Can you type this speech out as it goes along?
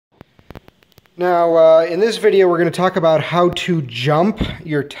Now, in this video, we're going to talk about how to jump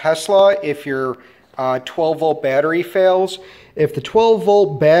your Tesla if your 12-volt battery fails. If the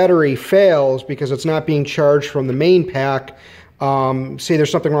 12-volt battery fails because it's not being charged from the main pack, say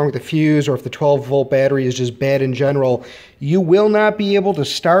there's something wrong with the fuse, or if the 12-volt battery is just bad in general, you will not be able to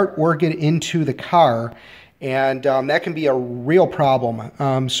start or get into the car. And that can be a real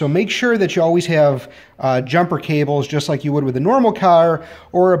problem. So make sure that you always have jumper cables, just like you would with a normal car,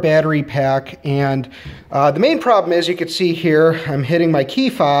 or a battery pack. And the main problem is, you can see here, I'm hitting my key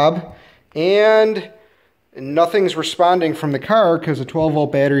fob, and nothing's responding from the car because the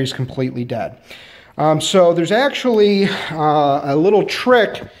 12-volt battery is completely dead. So there's actually a little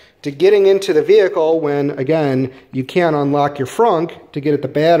trick to getting into the vehicle when, again, you can't unlock your frunk to get at the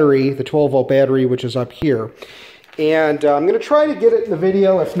battery, the 12-volt battery, which is up here. And I'm going to try to get it in the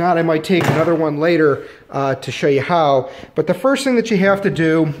video. If not, I might take another one later to show you how. But the first thing that you have to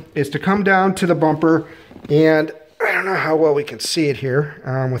do is to come down to the bumper, and I don't know how well we can see it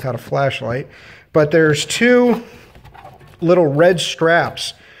here without a flashlight, but there's two little red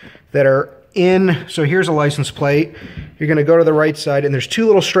straps that are in. So here's a license plate. You're going to go to the right side, and there's two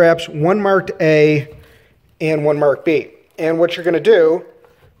little straps, one marked A and one marked B. And what you're going to do,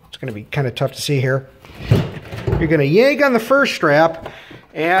 it's going to be kind of tough to see here, you're going to yank on the first strap,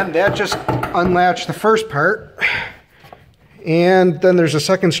 and that just unlatched the first part. And then there's a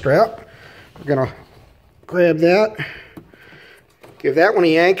second strap. We're going to grab that, give that one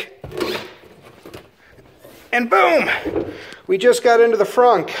a yank, and boom! We just got into the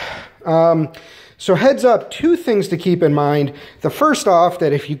frunk. So heads up, two things to keep in mind. The first off,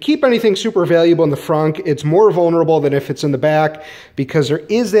 that if you keep anything super valuable in the frunk, it's more vulnerable than if it's in the back, because there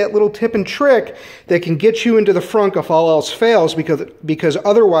is that little tip and trick that can get you into the frunk if all else fails, because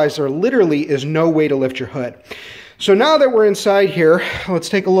otherwise there literally is no way to lift your hood. So now that we're inside here, let's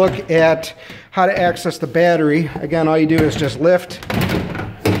take a look at how to access the battery. Again, all you do is just lift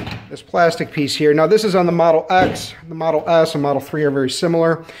this plastic piece here. Now this is on the Model X. The Model S and Model 3 are very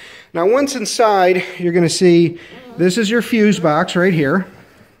similar. Now once inside, you're going to see this is your fuse box right here.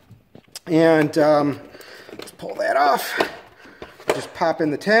 And let's pull that off. Just pop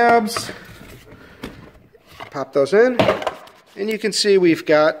in the tabs. Pop those in. And you can see we've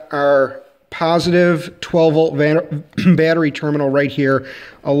got our positive 12-volt battery terminal right here,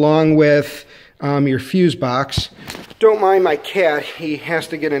 along with your fuse box. Don't mind my cat, he has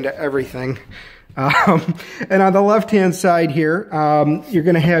to get into everything. And on the left-hand side here, you're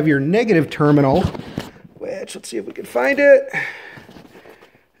going to have your negative terminal, which, let's see if we can find it.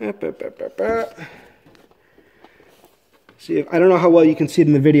 See if, I don't know how well you can see it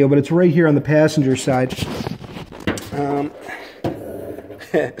in the video, but it's right here on the passenger side.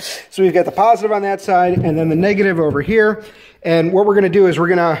 So we've got the positive on that side, and then the negative over here. And what we're going to do is we're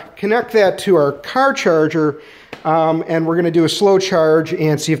going to connect that to our car charger, and we're going to do a slow charge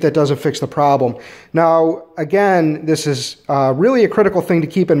and see if that doesn't fix the problem. Now, again, this is really a critical thing to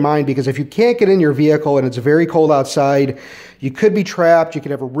keep in mind, because if you can't get in your vehicle and it's very cold outside, you could be trapped, you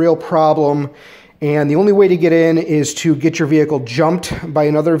could have a real problem. And the only way to get in is to get your vehicle jumped by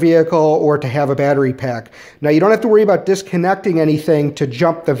another vehicle, or to have a battery pack. Now, you don't have to worry about disconnecting anything to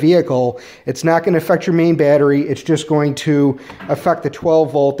jump the vehicle. It's not going to affect your main battery. It's just going to affect the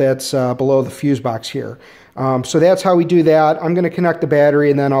 12-volt that's below the fuse box here. So that's how we do that. I'm going to connect the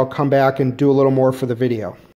battery, and then I'll come back and do a little more for the video.